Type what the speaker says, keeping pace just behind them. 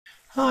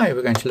Hi,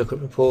 we're going to look at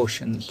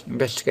proportions,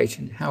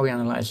 investigating how we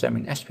analyse them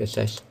in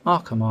SPSS,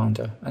 R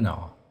Commander and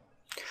R.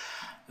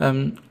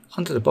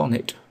 Under the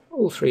bonnet,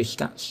 all three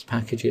stats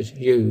packages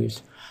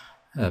use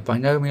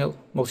binomial,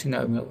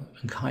 multinomial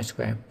and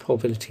chi-square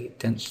probability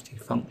density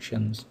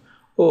functions,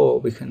 or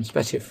we can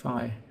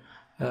specify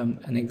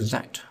an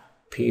exact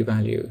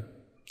p-value.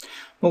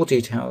 More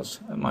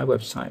details at my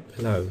website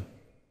below.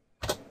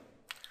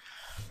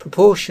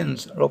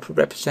 Proportions are often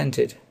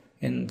represented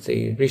in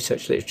the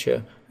research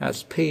literature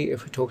as p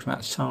if we're talking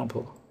about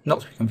sample,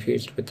 not to be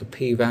confused with the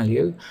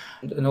p-value,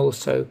 and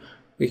also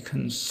we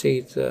can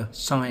see the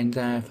sign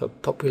there for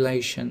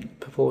population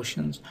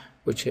proportions,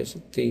 which is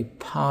the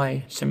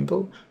pi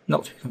symbol,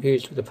 not to be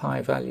confused with the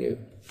pi value.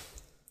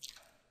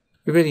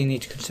 We really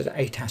need to consider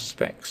 8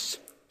 aspects.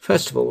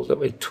 First of all, that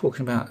we're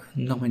talking about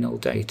nominal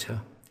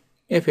data.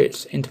 If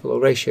it's interval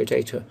or ratio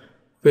data,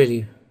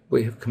 really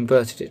we have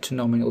converted it to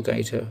nominal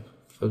data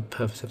for the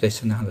purpose of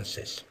this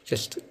analysis.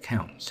 Just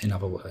counts, in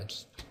other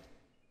words.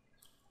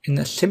 In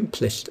the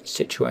simplest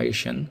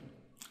situation,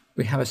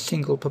 we have a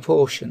single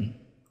proportion.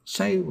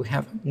 Say we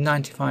have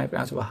 95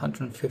 out of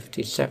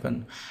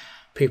 157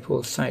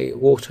 people say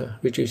water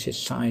reduces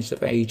size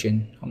of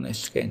aging on their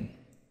skin.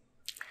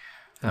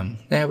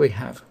 There we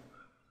have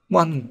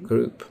one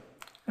group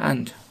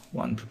and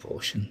one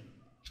proportion.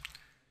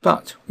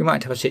 But we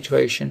might have a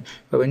situation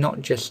where we're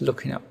not just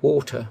looking at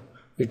water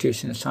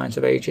reducing the signs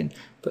of aging,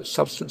 but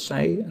substance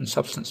A and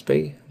substance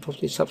B and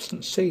possibly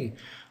substance C.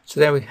 So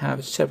there we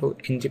have several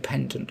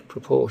independent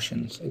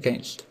proportions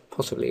against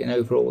possibly an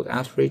overall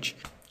average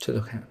to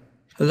look at.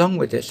 Along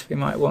with this, we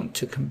might want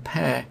to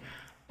compare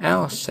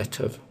our set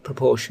of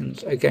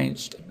proportions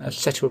against a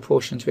set of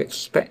proportions we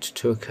expect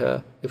to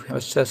occur if we have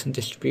a certain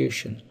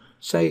distribution.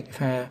 Say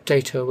if our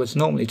data was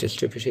normally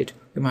distributed,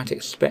 we might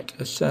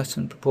expect a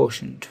certain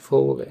proportion to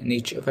fall in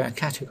each of our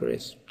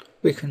categories.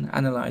 We can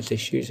analyse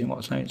this using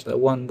what's known as a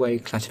one-way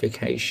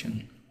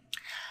classification.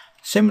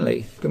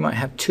 Similarly, we might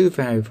have two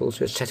variables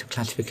with a set of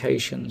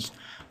classifications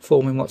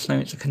forming what's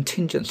known as a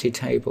contingency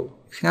table.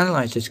 We can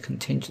analyse this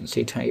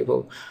contingency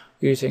table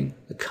using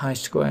the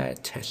chi-square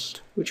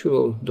test, which we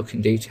will look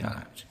in detail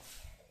at.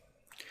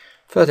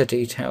 Further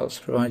details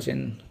provided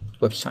in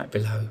the website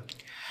below.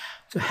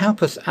 To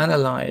help us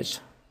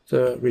analyse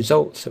the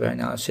results of our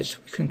analysis,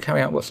 we can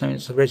carry out what's known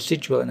as the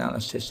residual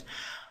analysis.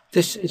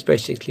 This is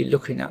basically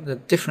looking at the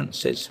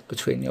differences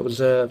between the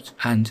observed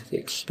and the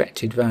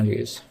expected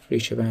values for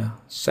each of our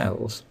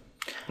cells.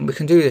 And we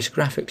can do this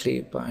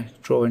graphically by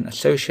drawing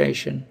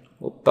association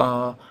or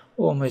bar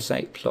or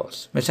mosaic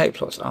plots. Mosaic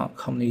plots aren't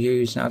commonly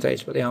used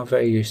nowadays, but they are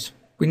very useful.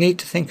 We need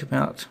to think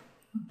about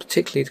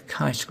particularly the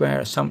chi-square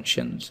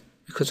assumptions,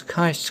 because the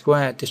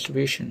chi-square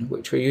distribution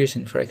which we're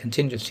using for a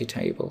contingency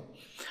table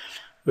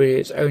really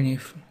is only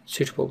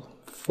suitable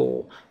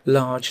for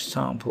large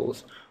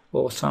samples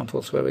or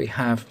samples where we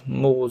have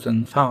more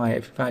than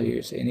 5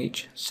 values in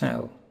each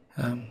cell.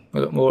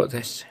 We'll look more at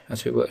this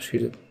as we work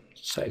through the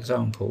set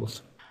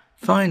examples.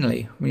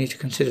 Finally, we need to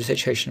consider a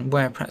situation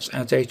where perhaps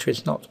our data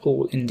is not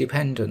all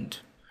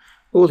independent.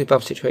 All the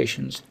above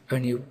situations,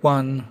 only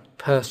one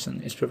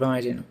person is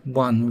providing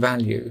one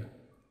value.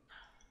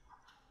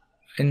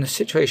 In the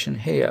situation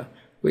here,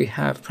 we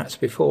have perhaps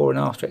before and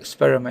after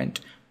experiment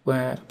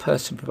where a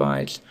person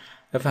provides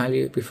a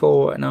value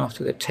before and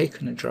after they've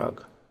taken a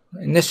drug.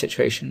 In this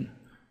situation,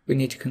 we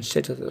need to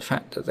consider the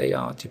fact that they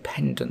are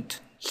dependent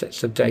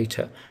sets of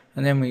data,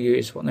 and then we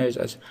use what known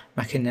as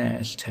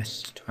Mcnemar's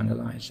test to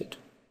analyse it.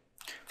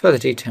 Further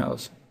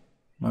details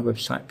on my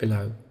website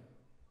below.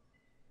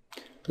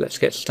 But let's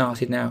get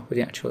started now with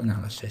the actual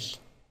analysis.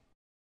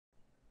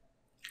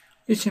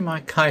 Using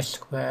my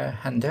chi-square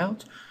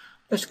handout,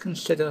 let's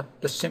consider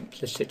the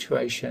simplest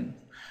situation.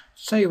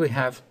 Say we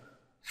have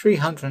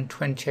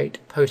 328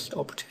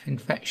 post-operative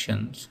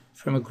infections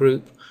from a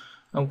group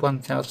of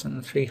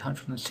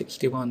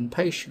 1,361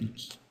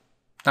 patients.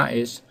 That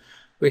is,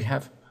 we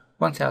have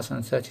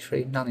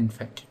 1,033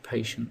 non-infected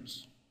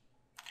patients.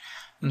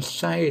 And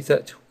say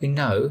that we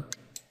know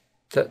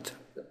that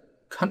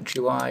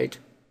countrywide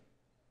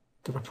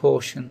the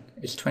proportion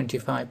is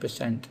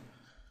 25%.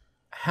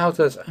 How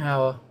does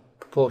our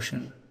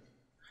proportion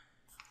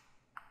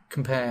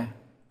compare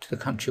to the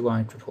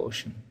countrywide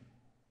proportion?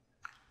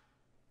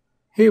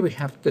 Here we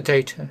have the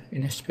data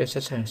in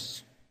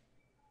SPSS.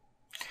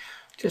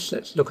 Just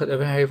let's look at the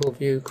variable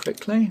view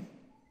quickly.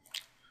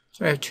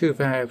 So we have two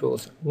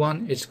variables.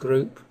 One is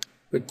group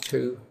with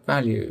two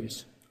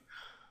values.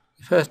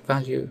 The first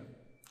value,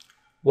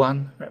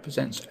 1,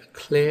 represents a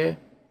clear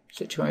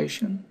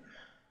situation.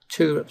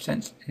 2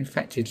 represents an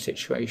infected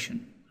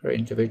situation for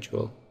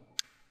individual.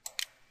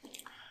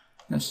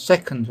 And the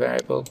second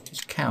variable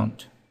is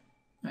count.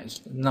 That is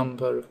the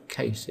number of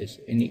cases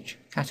in each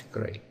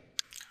category.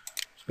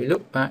 So we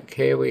look back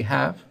here, we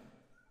have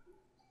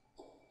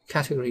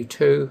category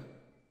 2.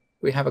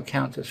 We have a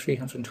count of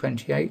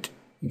 328.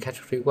 In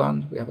category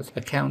 1, we have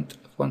a count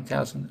of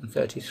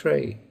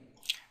 1,033. If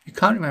you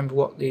can't remember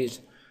what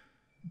these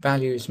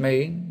values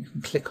mean, you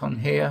can click on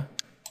here.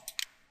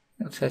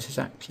 It'll tell us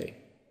exactly.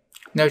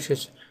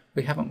 Notice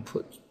we haven't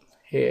put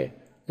here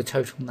the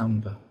total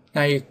number.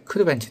 Now you could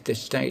have entered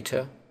this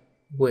data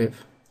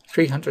with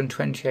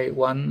 328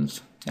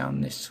 ones down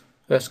this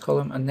first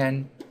column and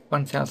then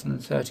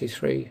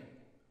 1033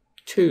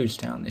 twos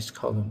down this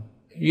column.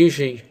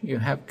 Usually you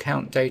have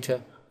count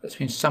data that's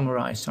been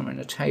summarized somewhere in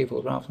a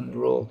table rather than the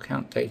raw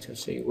count data,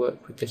 so you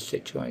work with this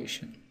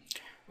situation.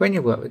 When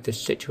you work with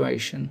this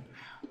situation,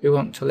 we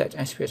want to let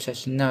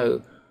SPSS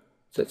know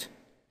that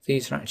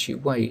these are actually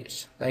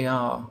weights. They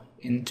are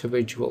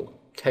individual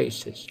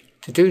cases.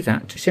 To do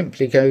that,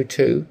 simply go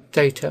to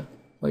Data,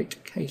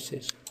 Weight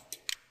Cases.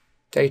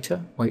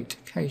 Data, Weight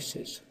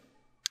Cases.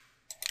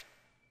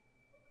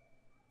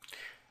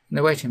 And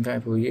the weighting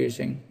variable we're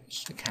using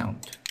is the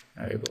count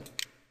variable.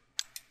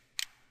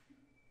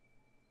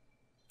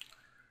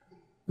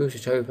 Route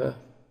it over,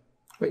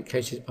 weight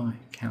cases by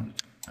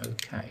count.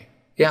 OK.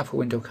 The output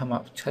window will come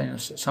up telling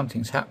us that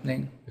something's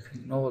happening. We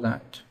can ignore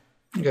that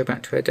and go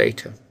back to our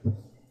data.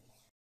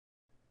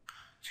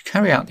 To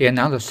carry out the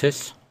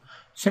analysis,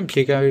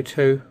 simply go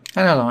to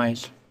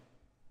Analyze,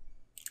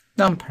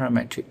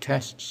 Non-Parametric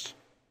Tests,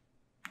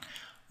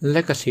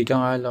 Legacy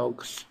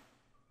Dialogues,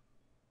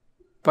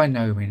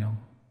 Binomial.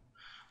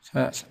 So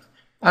that's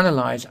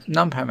Analyze,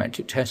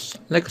 Non-Parametric Tests,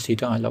 Legacy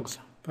Dialogues,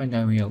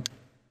 Binomial.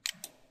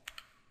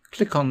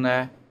 Click on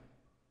there.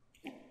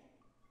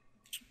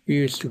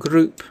 Use the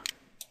group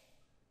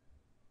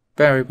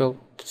variable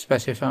to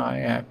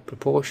specify our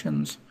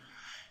proportions.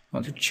 We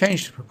want to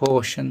change the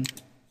proportion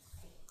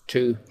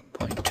to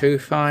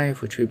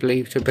 0.25, which we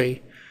believe to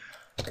be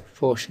the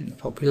proportion of the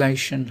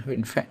population of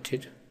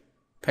infected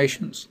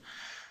patients.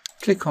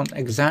 Click on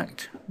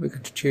Exact. We're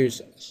going to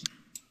choose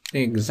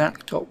the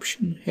exact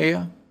option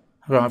here,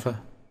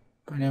 rather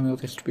binomial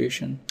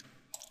distribution.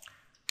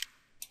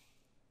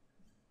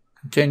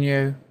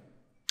 Continue,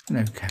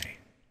 and OK.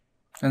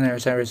 And there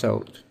is our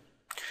result.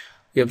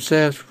 The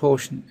observed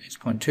proportion is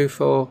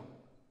 0.24.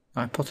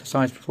 The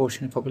hypothesized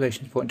proportion of the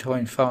population is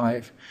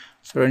 0.25.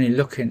 So we're only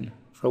looking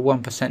for a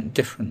 1%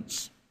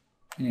 difference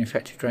in the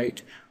infected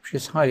rate, which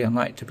is highly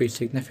unlikely to be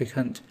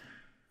significant.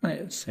 And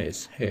it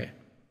says here,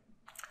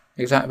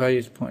 the exact value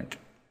is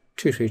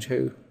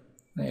 0.232.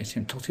 The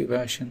asymptotic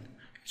version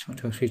is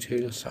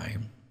 0.232, the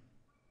same.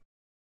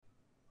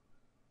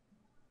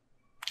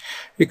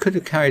 We could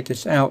have carried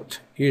this out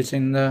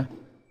using the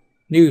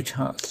new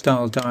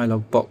style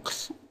dialog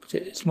box, but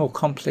it's more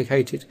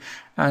complicated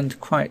and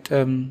quite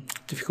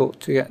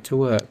difficult to get to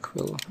work.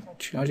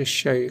 I'll just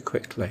show you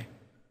quickly.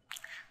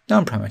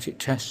 Non-parametric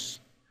tests,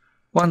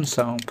 one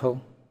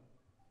sample,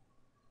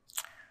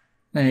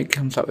 then it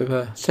comes up with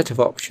a set of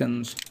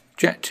options.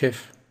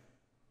 Objective,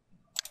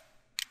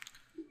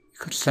 you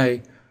could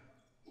say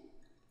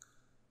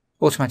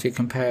automatically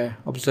compare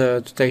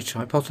observed data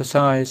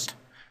hypothesized,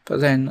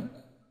 but then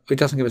it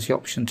doesn't give us the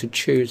option to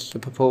choose the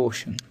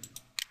proportion.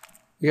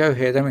 We go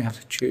here, then we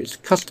have to choose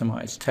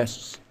Customize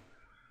Tests.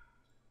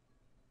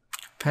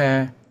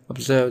 Compare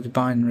observed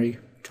binary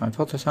to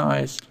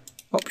hypothesized.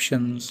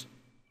 Options.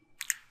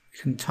 We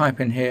can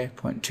type in here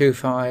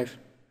 0.25,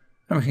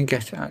 and we can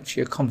get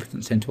actually a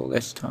confidence interval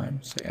this time.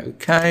 Say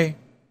OK,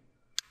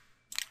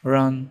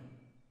 run,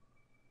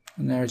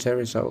 and there is our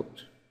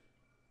result.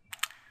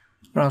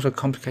 Rather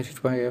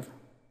complicated way of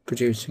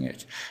producing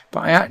it,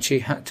 but I actually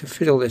had to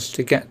fiddle this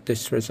to get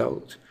this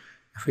result.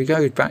 If we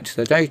go back to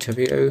the data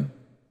view,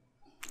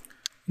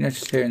 you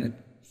notice here in the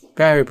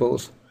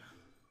variables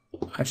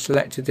I've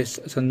selected this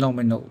as a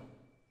nominal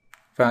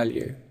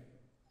value.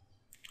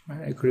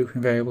 Right, a group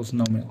in variables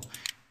nominal.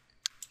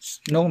 It's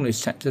normally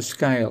set to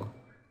scale.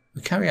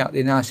 We carry out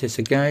the analysis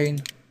again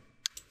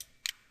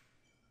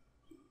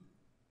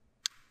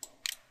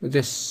with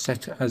this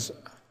set as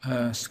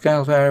a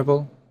scale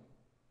variable.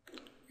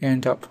 You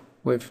end up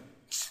with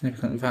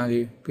significant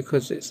value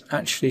because it's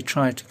actually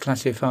trying to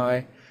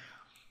classify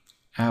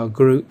our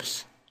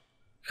groups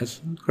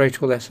as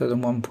greater or lesser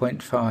than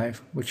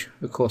 1.5, which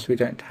of course we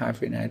don't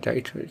have in our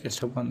data, it's just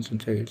have ones and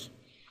twos.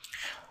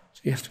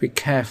 So you have to be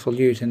careful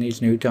using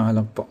these new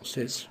dialog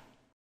boxes.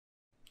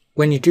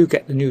 When you do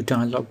get the new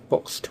dialog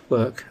box to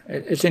work,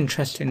 it's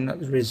interesting that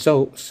the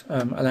results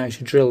allow you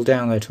to drill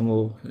down a little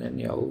more than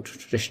the old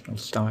traditional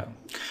style.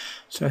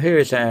 So here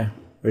is our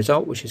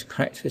result, which is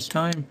correct this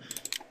time.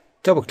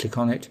 Double click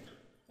on it,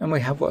 and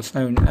we have what's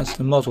known as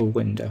the model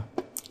window.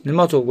 The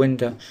model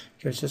window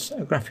gives us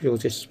a graphical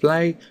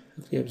display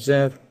of the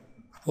observed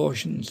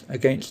proportions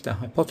against the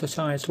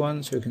hypothesized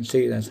ones, so we can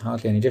see there's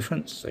hardly any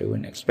difference, so we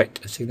wouldn't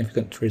expect a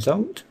significant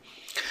result.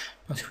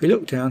 But if we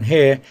look down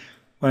here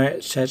where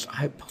it says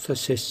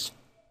hypothesis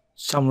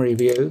summary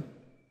view,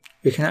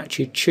 we can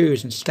actually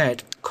choose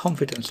instead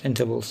confidence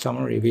interval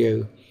summary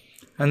view,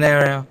 and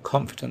there are our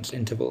confidence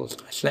intervals.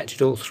 I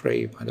selected all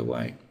three, by the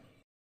way.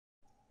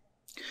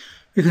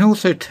 We can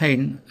also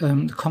obtain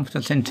the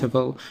confidence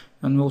interval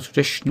in a more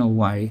traditional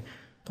way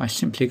by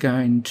simply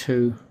going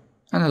to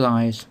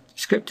Analyze,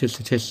 Descriptive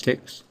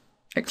Statistics,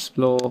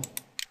 Explore,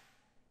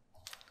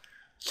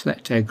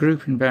 select our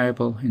grouping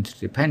variable into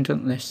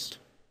dependent list.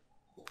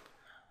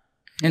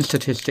 In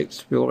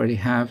statistics we already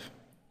have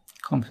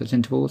confidence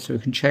intervals, so we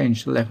can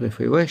change the level if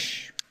we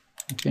wish.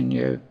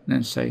 continue, and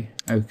then say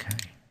OK.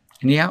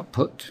 In the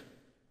output,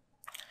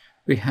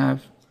 we have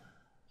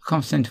a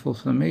constant interval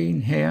for the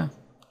mean here,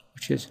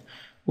 which is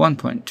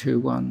 1.21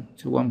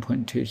 to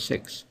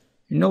 1.26.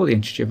 Ignore the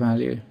integer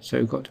value, so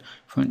we've got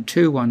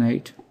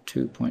 0.218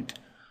 to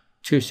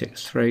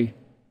 0.263,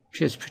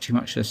 which is pretty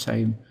much the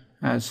same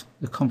as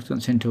the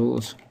confidence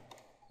intervals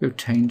we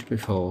obtained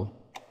before.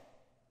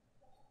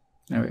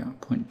 There we are,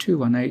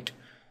 0.218,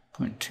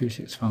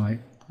 0.265,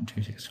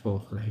 0.264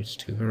 for those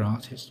two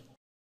varieties.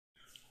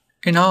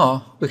 In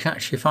R, we can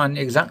actually find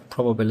the exact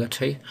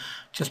probability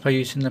just by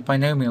using the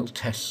binomial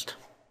test.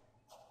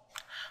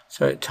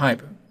 So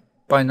type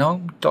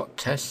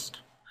binom.test,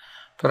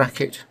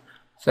 bracket,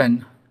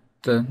 then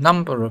the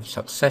number of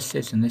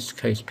successes, in this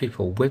case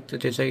people with the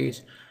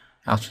disease,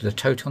 out of the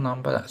total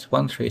number, that's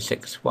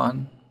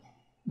 1361,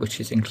 which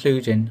is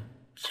including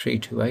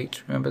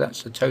 328. Remember,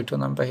 that's the total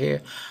number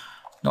here,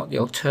 not the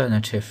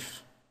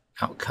alternative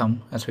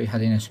outcome as we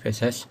had in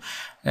SPSS.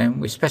 Then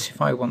we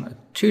specify one a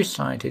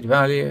two-sided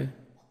value,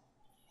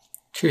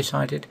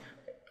 two-sided.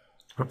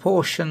 The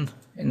proportion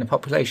in the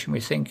population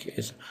we think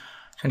is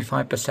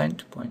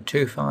 25%,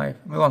 0.25.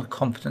 We want a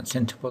confidence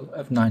interval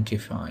of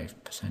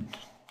 95%.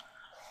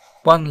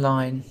 One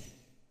line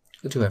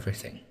will do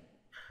everything.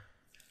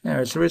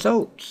 There is the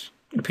results.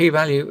 The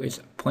p-value is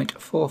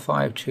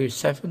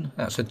 0.4527.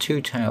 That's a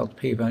two-tailed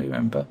p-value,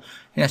 remember.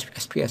 In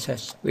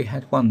SPSS we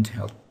had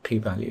one-tailed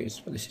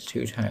p-values, but this is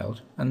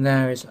two-tailed. And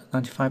there is a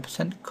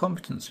 95%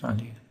 confidence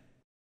value.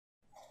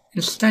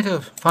 Instead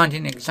of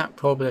finding the exact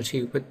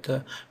probability with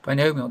the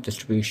binomial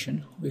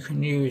distribution, we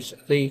can use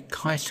the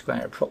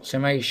chi-square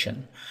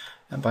approximation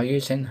and by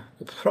using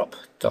the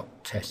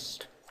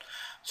prop.test.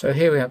 So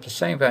here we have the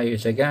same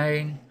values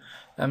again.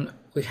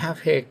 We have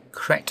here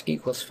correct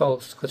equals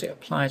false because it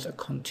applies a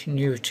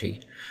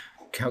continuity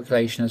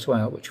calculation as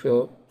well, which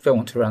we'll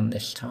want to run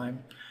this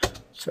time.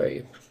 So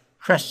you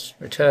press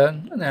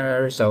return and there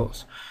are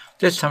results.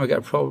 This time we get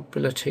a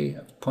probability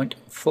of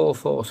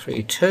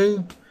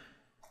 0.4432,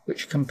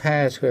 which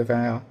compares with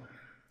our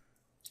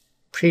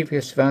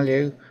previous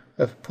value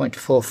of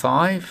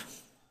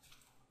 0.45.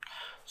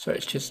 So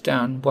it's just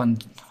down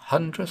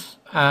 1/100th,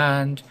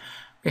 and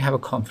we have a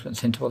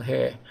confidence interval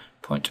here,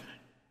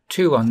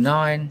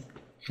 0.219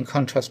 in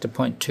contrast to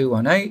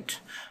 0.218,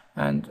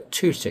 and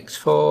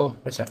 264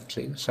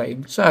 exactly the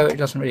same. So it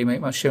doesn't really make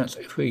much difference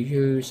if we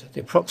use the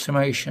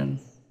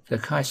approximation, the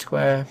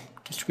chi-square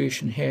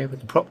distribution here with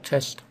the prop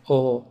test,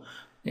 or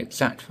the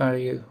exact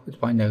value with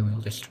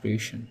binomial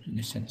distribution in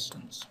this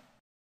instance.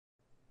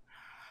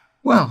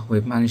 Well,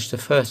 we've managed the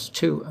first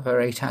two of our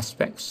 8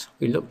 aspects.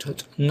 We looked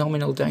at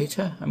nominal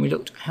data and we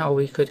looked at how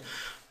we could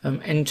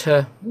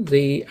enter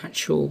the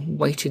actual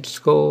weighted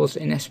scores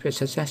in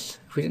SPSS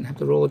if we didn't have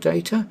the raw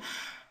data,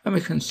 and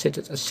we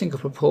considered a single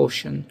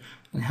proportion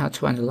and how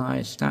to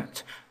analyse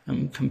that,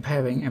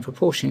 comparing and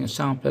proportioning a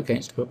sample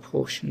against a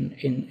proportion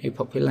in a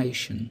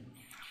population.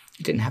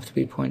 It didn't have to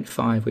be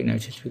 0.5, we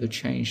noticed we could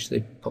change the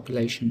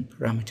population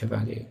parameter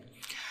value.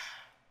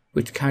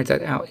 We'd carried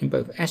that out in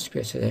both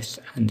SPSS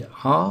and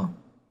R.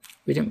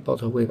 We didn't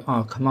bother with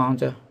R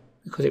Commander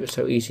because it was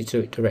so easy to do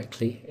it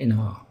directly in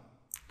R.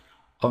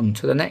 On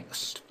to the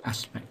next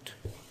aspect.